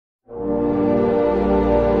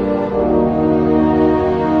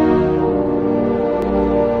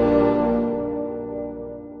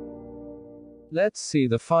Let's see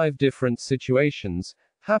the 5 different situations,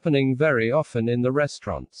 happening very often in the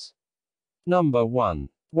restaurants. Number 1.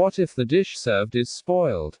 What if the dish served is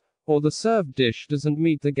spoiled, or the served dish doesn't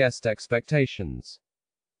meet the guest expectations?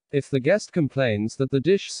 If the guest complains that the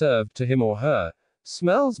dish served to him or her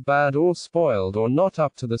smells bad or spoiled or not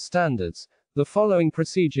up to the standards, the following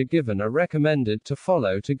procedure given are recommended to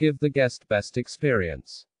follow to give the guest best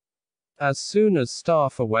experience. As soon as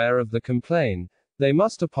staff are aware of the complaint, they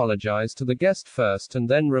must apologize to the guest first and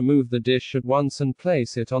then remove the dish at once and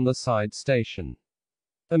place it on the side station.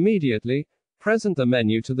 Immediately, present the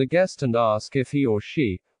menu to the guest and ask if he or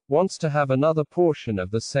she wants to have another portion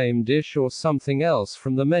of the same dish or something else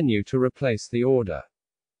from the menu to replace the order.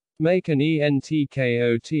 Make an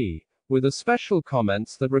ENTKOT, with a special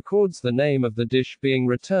comments that records the name of the dish being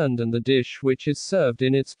returned and the dish which is served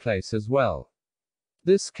in its place as well.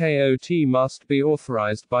 This KOT must be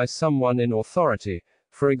authorized by someone in authority,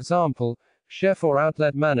 for example, chef or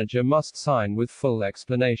outlet manager must sign with full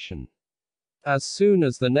explanation. As soon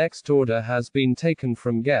as the next order has been taken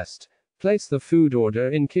from guest, place the food order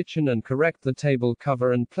in kitchen and correct the table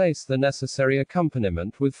cover and place the necessary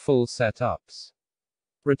accompaniment with full setups.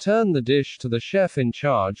 Return the dish to the chef in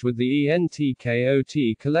charge with the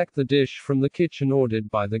ENTKOT. Collect the dish from the kitchen ordered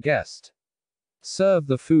by the guest. Serve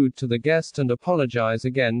the food to the guest and apologize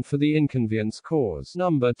again for the inconvenience caused.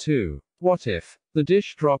 Number 2. What if the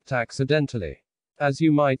dish dropped accidentally? As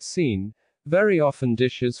you might seen, very often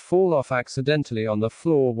dishes fall off accidentally on the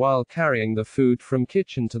floor while carrying the food from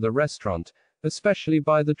kitchen to the restaurant, especially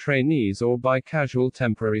by the trainees or by casual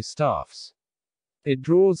temporary staffs. It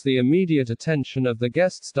draws the immediate attention of the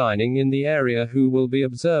guests dining in the area who will be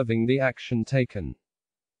observing the action taken.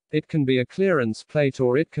 It can be a clearance plate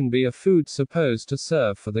or it can be a food supposed to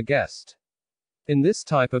serve for the guest. In this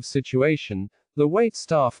type of situation, the wait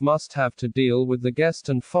staff must have to deal with the guest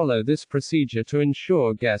and follow this procedure to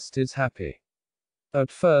ensure guest is happy.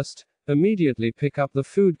 At first, immediately pick up the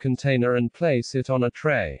food container and place it on a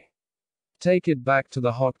tray. Take it back to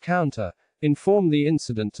the hot counter, inform the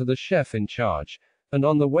incident to the chef in charge, and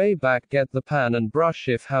on the way back get the pan and brush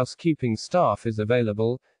if housekeeping staff is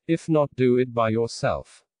available, if not do it by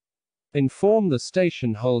yourself. Inform the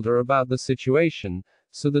station holder about the situation,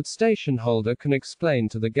 so that station holder can explain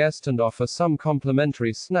to the guest and offer some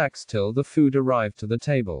complimentary snacks till the food arrive to the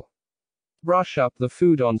table. Brush up the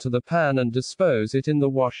food onto the pan and dispose it in the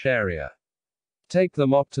wash area. Take the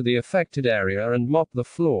mop to the affected area and mop the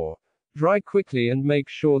floor, dry quickly and make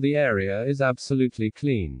sure the area is absolutely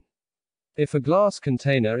clean. If a glass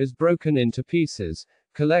container is broken into pieces,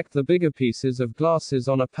 collect the bigger pieces of glasses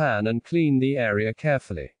on a pan and clean the area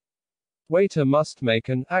carefully. Waiter must make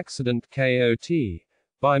an accident KOT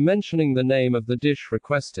by mentioning the name of the dish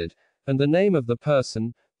requested, and the name of the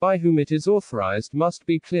person by whom it is authorized must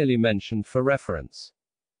be clearly mentioned for reference.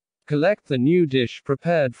 Collect the new dish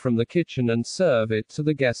prepared from the kitchen and serve it to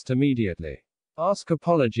the guest immediately. Ask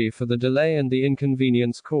apology for the delay and the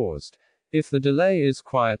inconvenience caused. If the delay is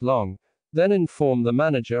quite long, then inform the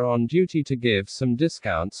manager on duty to give some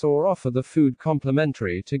discounts or offer the food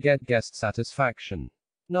complimentary to get guest satisfaction.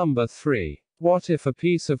 Number 3. What if a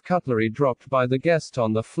piece of cutlery dropped by the guest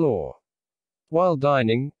on the floor? While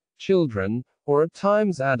dining, children, or at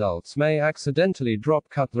times adults may accidentally drop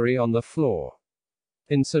cutlery on the floor.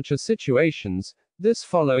 In such a situations, this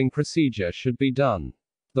following procedure should be done.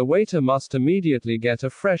 The waiter must immediately get a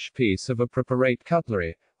fresh piece of appropriate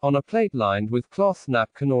cutlery, on a plate lined with cloth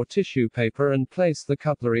napkin or tissue paper and place the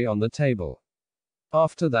cutlery on the table.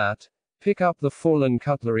 After that, pick up the fallen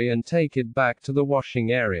cutlery and take it back to the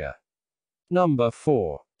washing area. Number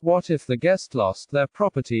 4. What if the guest lost their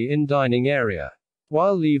property in dining area?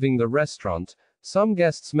 While leaving the restaurant, some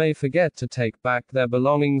guests may forget to take back their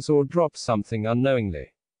belongings or drop something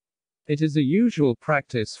unknowingly. It is a usual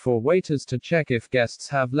practice for waiters to check if guests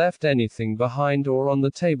have left anything behind or on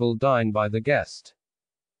the table dined by the guest.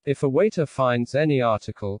 If a waiter finds any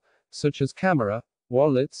article, such as camera,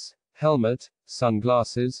 wallets, helmet,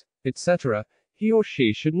 sunglasses, etc., he or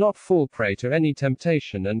she should not fall prey to any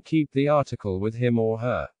temptation and keep the article with him or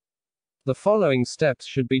her. The following steps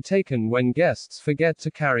should be taken when guests forget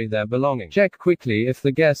to carry their belongings. Check quickly if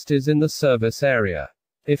the guest is in the service area.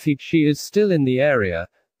 If he/she is still in the area,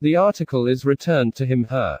 the article is returned to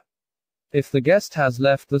him/her. If the guest has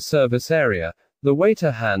left the service area, the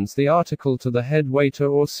waiter hands the article to the head waiter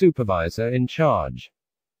or supervisor in charge.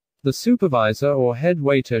 The supervisor or head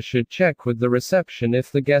waiter should check with the reception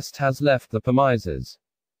if the guest has left the premises.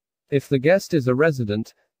 If the guest is a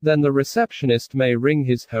resident, then the receptionist may ring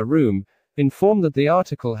his/her room, inform that the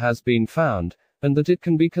article has been found, and that it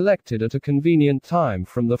can be collected at a convenient time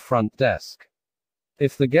from the front desk.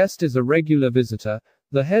 If the guest is a regular visitor,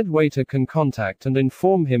 the head waiter can contact and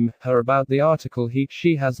inform him/her about the article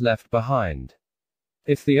he/she has left behind.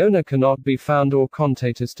 If the owner cannot be found or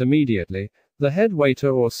contacted immediately, the head waiter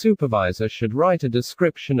or supervisor should write a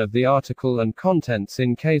description of the article and contents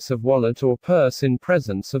in case of wallet or purse in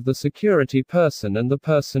presence of the security person and the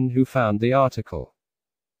person who found the article.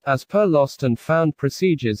 As per lost and found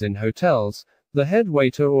procedures in hotels, the head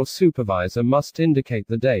waiter or supervisor must indicate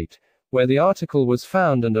the date, where the article was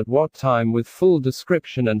found and at what time with full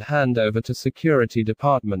description and hand over to security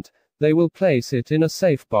department. They will place it in a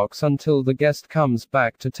safe box until the guest comes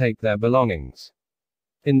back to take their belongings.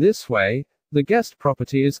 In this way, the guest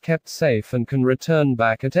property is kept safe and can return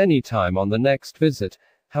back at any time on the next visit.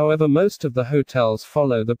 However, most of the hotels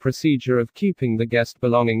follow the procedure of keeping the guest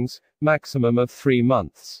belongings, maximum of 3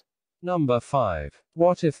 months. Number 5.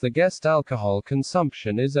 What if the guest alcohol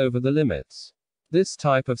consumption is over the limits? This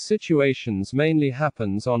type of situations mainly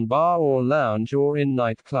happens on bar or lounge or in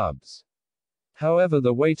nightclubs. However,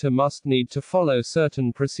 the waiter must need to follow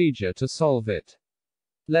certain procedure to solve it.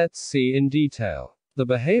 Let's see in detail. The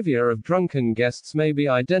behavior of drunken guests may be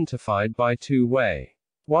identified by two ways.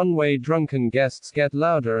 One way, drunken guests get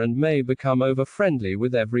louder and may become over-friendly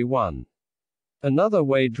with everyone. Another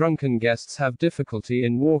way, drunken guests have difficulty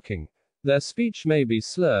in walking. Their speech may be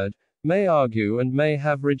slurred, may argue and may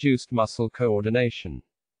have reduced muscle coordination.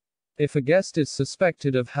 If a guest is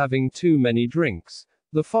suspected of having too many drinks,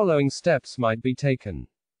 the following steps might be taken.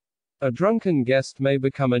 A drunken guest may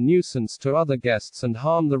become a nuisance to other guests and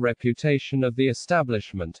harm the reputation of the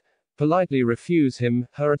establishment. Politely refuse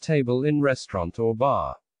him/her a table in restaurant or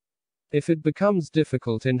bar. If it becomes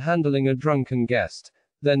difficult in handling a drunken guest,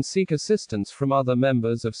 then seek assistance from other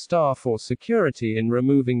members of staff or security in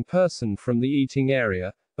removing person from the eating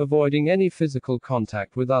area, avoiding any physical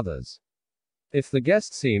contact with others. If the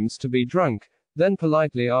guest seems to be drunk, then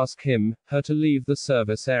politely ask him/her to leave the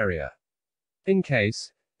service area. In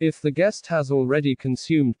case, if the guest has already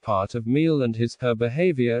consumed part of meal and his/her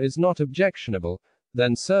behavior is not objectionable,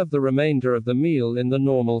 then serve the remainder of the meal in the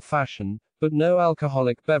normal fashion, but no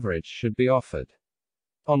alcoholic beverage should be offered.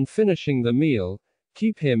 On finishing the meal,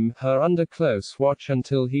 keep him/her under close watch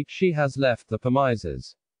until he/she has left the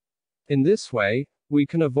premises. In this way, we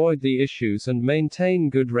can avoid the issues and maintain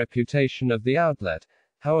good reputation of the outlet.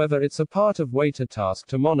 However, it's a part of waiter task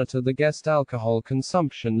to monitor the guest alcohol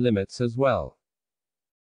consumption limits as well.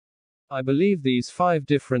 I believe these 5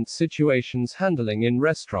 different situations handling in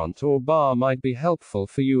restaurant or bar might be helpful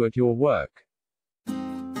for you at your work.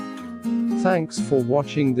 Thanks for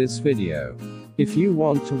watching this video. If you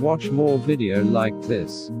want to watch more video like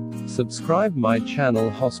this, subscribe my channel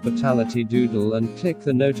Hospitality Doodle and click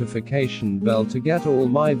the notification bell to get all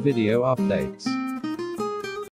my video updates.